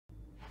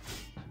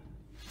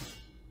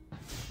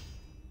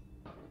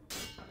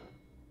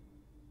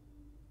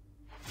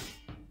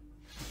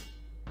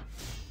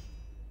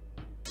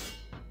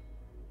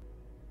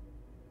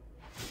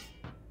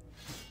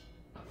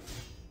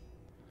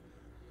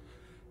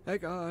Hey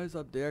guys,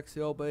 I'm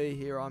dxthelb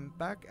here. I'm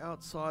back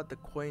outside the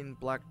Queen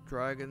Black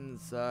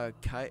Dragon's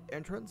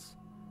entrance.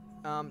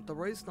 The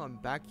reason I'm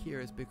back here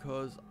is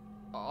because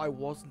I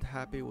wasn't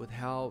happy with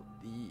how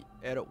the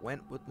edit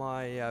went with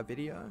my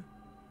video.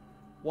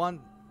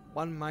 One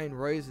main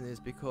reason is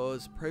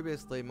because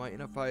previously my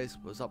interface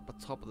was up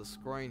the top of the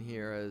screen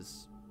here,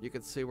 as you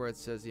can see where it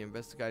says the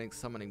investigating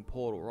summoning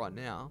portal right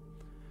now.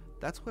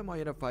 That's where my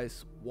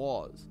interface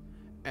was,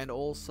 and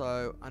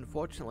also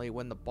unfortunately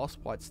when the boss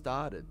fight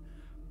started,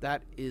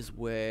 that is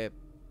where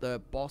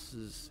the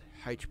boss's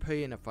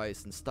HP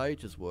interface and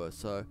stages were,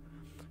 so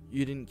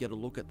you didn't get a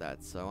look at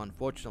that. So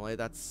unfortunately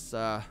that's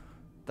that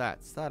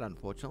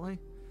unfortunately.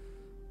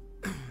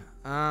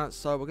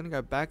 So we're gonna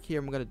go back here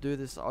and we're gonna do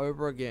this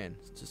over again,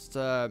 just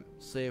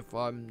see if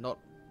I'm not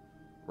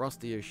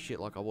rusty as shit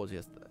like I was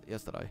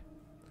yesterday.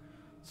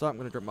 So I'm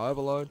gonna drop my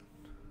overload.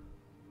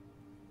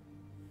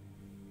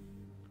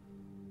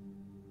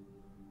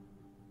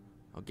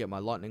 I'll get my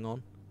lightning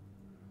on,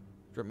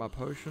 drip my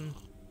potion,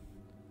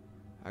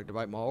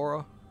 activate my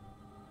aura.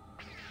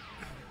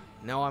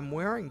 Now I'm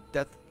wearing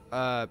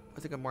I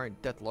think I'm wearing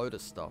Death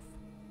Lotus stuff.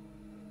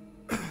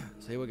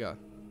 So here we go.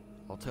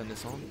 I'll turn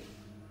this on.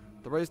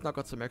 The reason I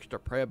got some extra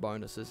prayer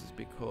bonuses is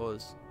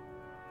because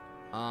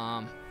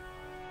oh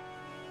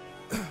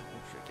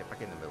shit, get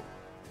back in the middle.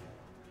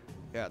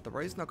 Yeah, the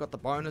reason I got the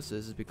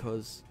bonuses is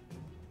because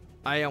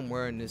A, I'm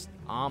wearing this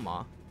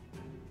armor,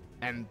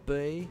 and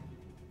B,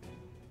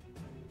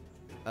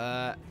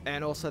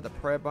 and also the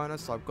prayer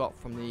bonus I've got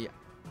from the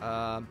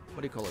what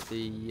do you call it?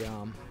 The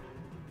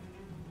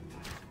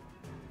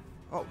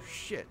oh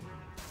shit!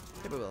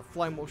 Hit me with a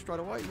Flamewall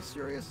straight away. Are you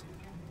serious?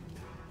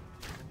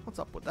 What's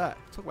up with that?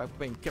 Talk about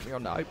being kept me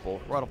on the 8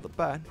 ball right off the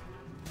bat.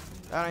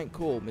 That ain't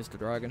cool, Mr.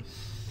 Dragon.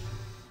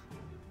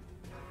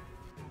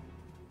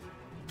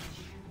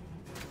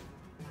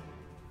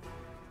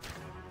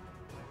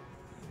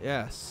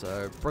 Yeah,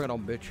 so bring it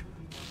on, bitch.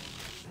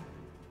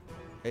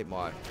 Eat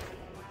my.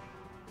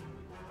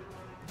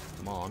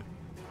 Come on.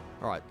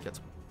 Alright,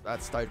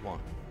 that's stage 1.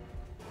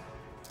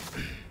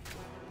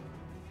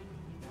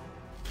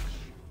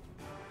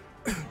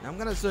 Now I'm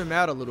gonna zoom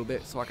out a little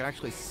bit so I can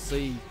actually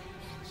see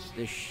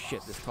this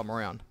shit this time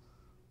around.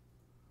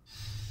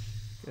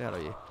 Get out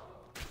of here.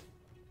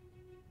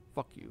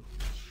 Fuck you.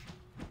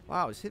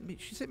 Wow,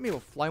 she's hit me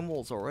with flame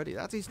walls already.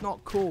 That is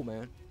not cool,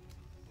 man.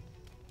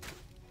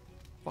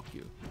 Fuck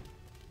you.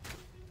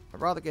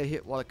 I'd rather get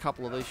hit with a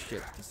couple of these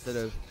shit instead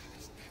of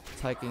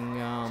taking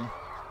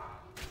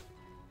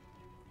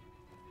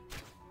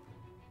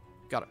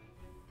got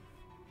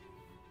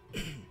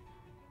it.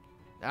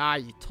 Ah,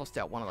 you tossed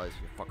out one of those,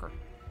 you fucker.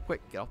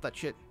 Quick, get off that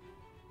shit.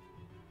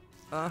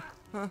 Damn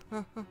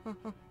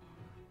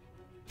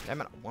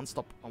it, one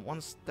step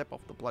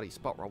off the bloody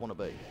spot where I want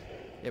to be.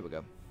 There we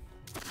go.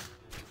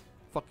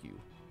 Fuck you.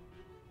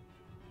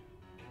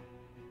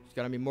 She's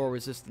gonna be more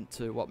resistant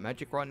to what,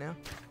 magic right now?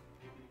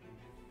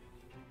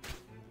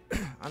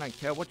 I don't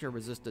care what you're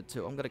resistant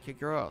to, I'm gonna kick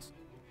your ass.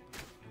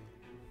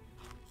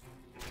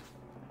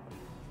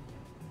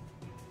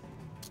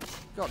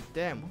 God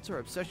damn, what's her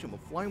obsession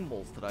with flame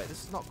walls today?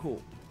 This is not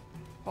cool.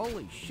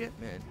 Holy shit,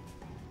 man.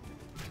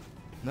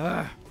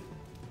 Nah.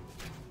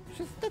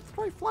 She's did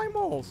 3 flame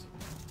walls.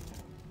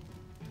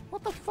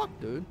 What the fuck,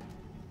 dude?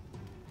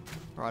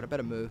 Alright, I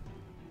better move.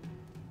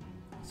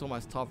 It's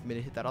almost time for me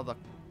to hit that other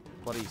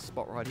bloody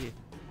spot right here.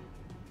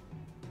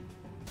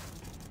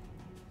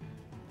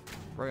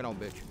 Bring it on,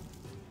 bitch.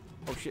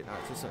 Oh shit, no,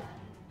 it's just a...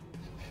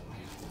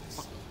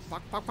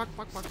 Fuck.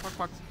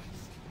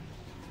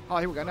 Oh,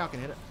 here we go, now I can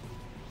hit it.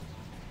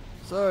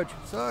 Surge.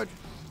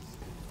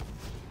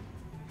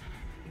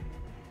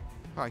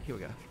 Alright, here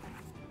we go.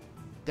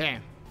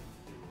 Damn.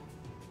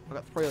 I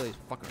got 3 of these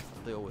fuckers to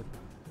deal with.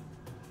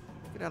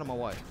 Get out of my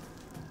way.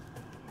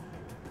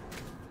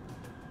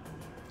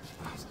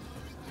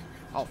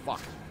 Oh,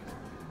 fuck.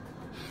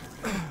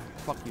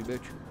 Fuck you,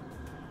 bitch.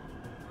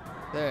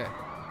 There.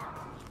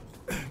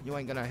 You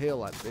ain't gonna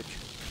heal that,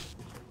 bitch.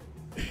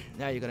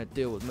 Now you're gonna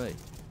deal with me.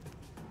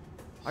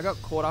 I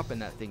got caught up in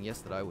that thing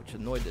yesterday, which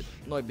annoyed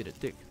me to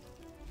dick.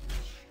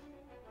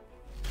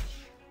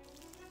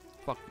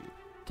 Fuck you.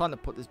 Time to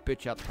put this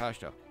bitch out the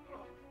pasture.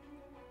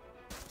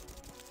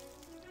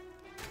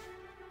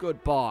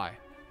 Goodbye.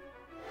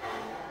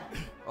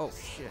 Oh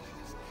shit.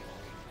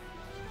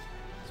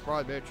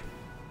 Surprise, bitch.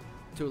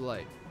 Too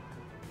late.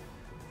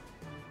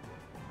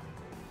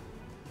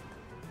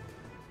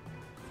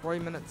 3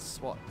 minutes.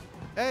 What?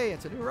 Hey,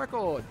 it's a new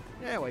record.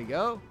 There we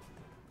go.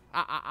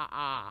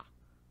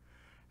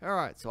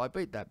 Alright, so I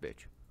beat that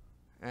bitch.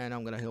 And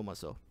I'm gonna heal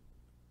myself.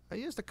 I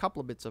used a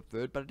couple of bits of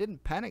food, but I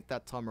didn't panic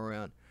that time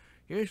around.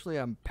 Usually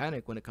I'm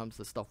panic when it comes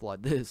to stuff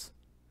like this.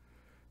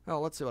 Oh,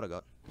 let's see what I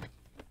got.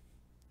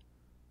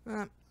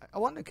 I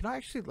wonder, can I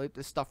actually leave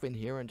this stuff in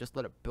here and just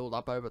let it build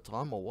up over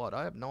time or what?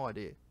 I have no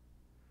idea.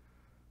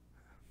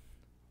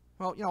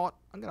 Well, you know what?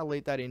 I'm going to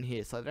leave that in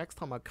here so the next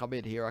time I come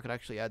in here I can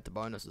actually add to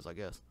bonuses, I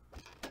guess.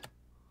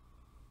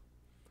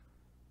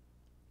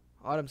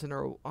 Items in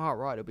a... Oh,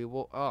 right, it'll be...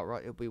 Oh,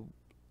 right, it'll be...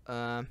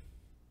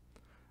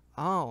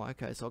 Oh,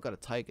 okay, so I've got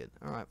to take it.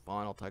 Alright,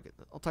 fine, I'll take it.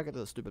 I'll take it to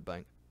the stupid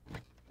bank.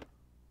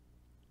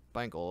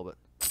 Bank all of it.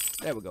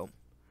 There we go.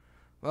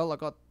 Well, I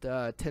got 10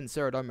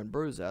 Ceridome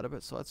brews out of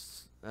it, so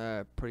that's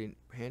pretty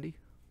handy.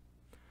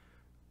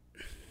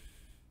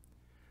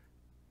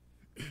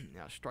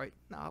 Now,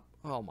 straighten up.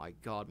 Oh my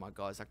god, my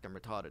guy's acting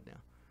retarded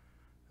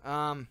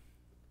now.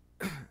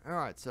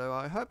 Alright, so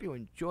I hope you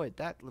enjoyed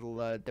that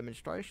little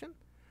demonstration.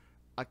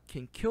 I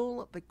can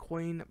kill the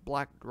Queen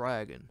Black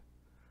Dragon.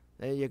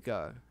 There you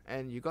go.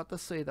 And you got to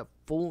see the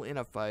full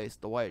interface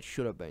the way it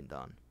should have been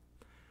done.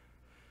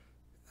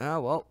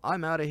 Well,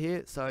 I'm out of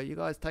here, so you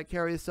guys take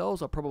care of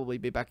yourselves. I'll probably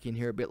be back in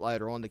here a bit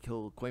later on to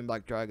kill Queen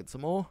Black Dragon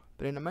some more.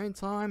 But in the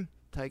meantime,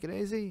 take it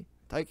easy.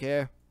 Take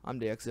care. I'm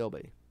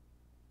dxthelb.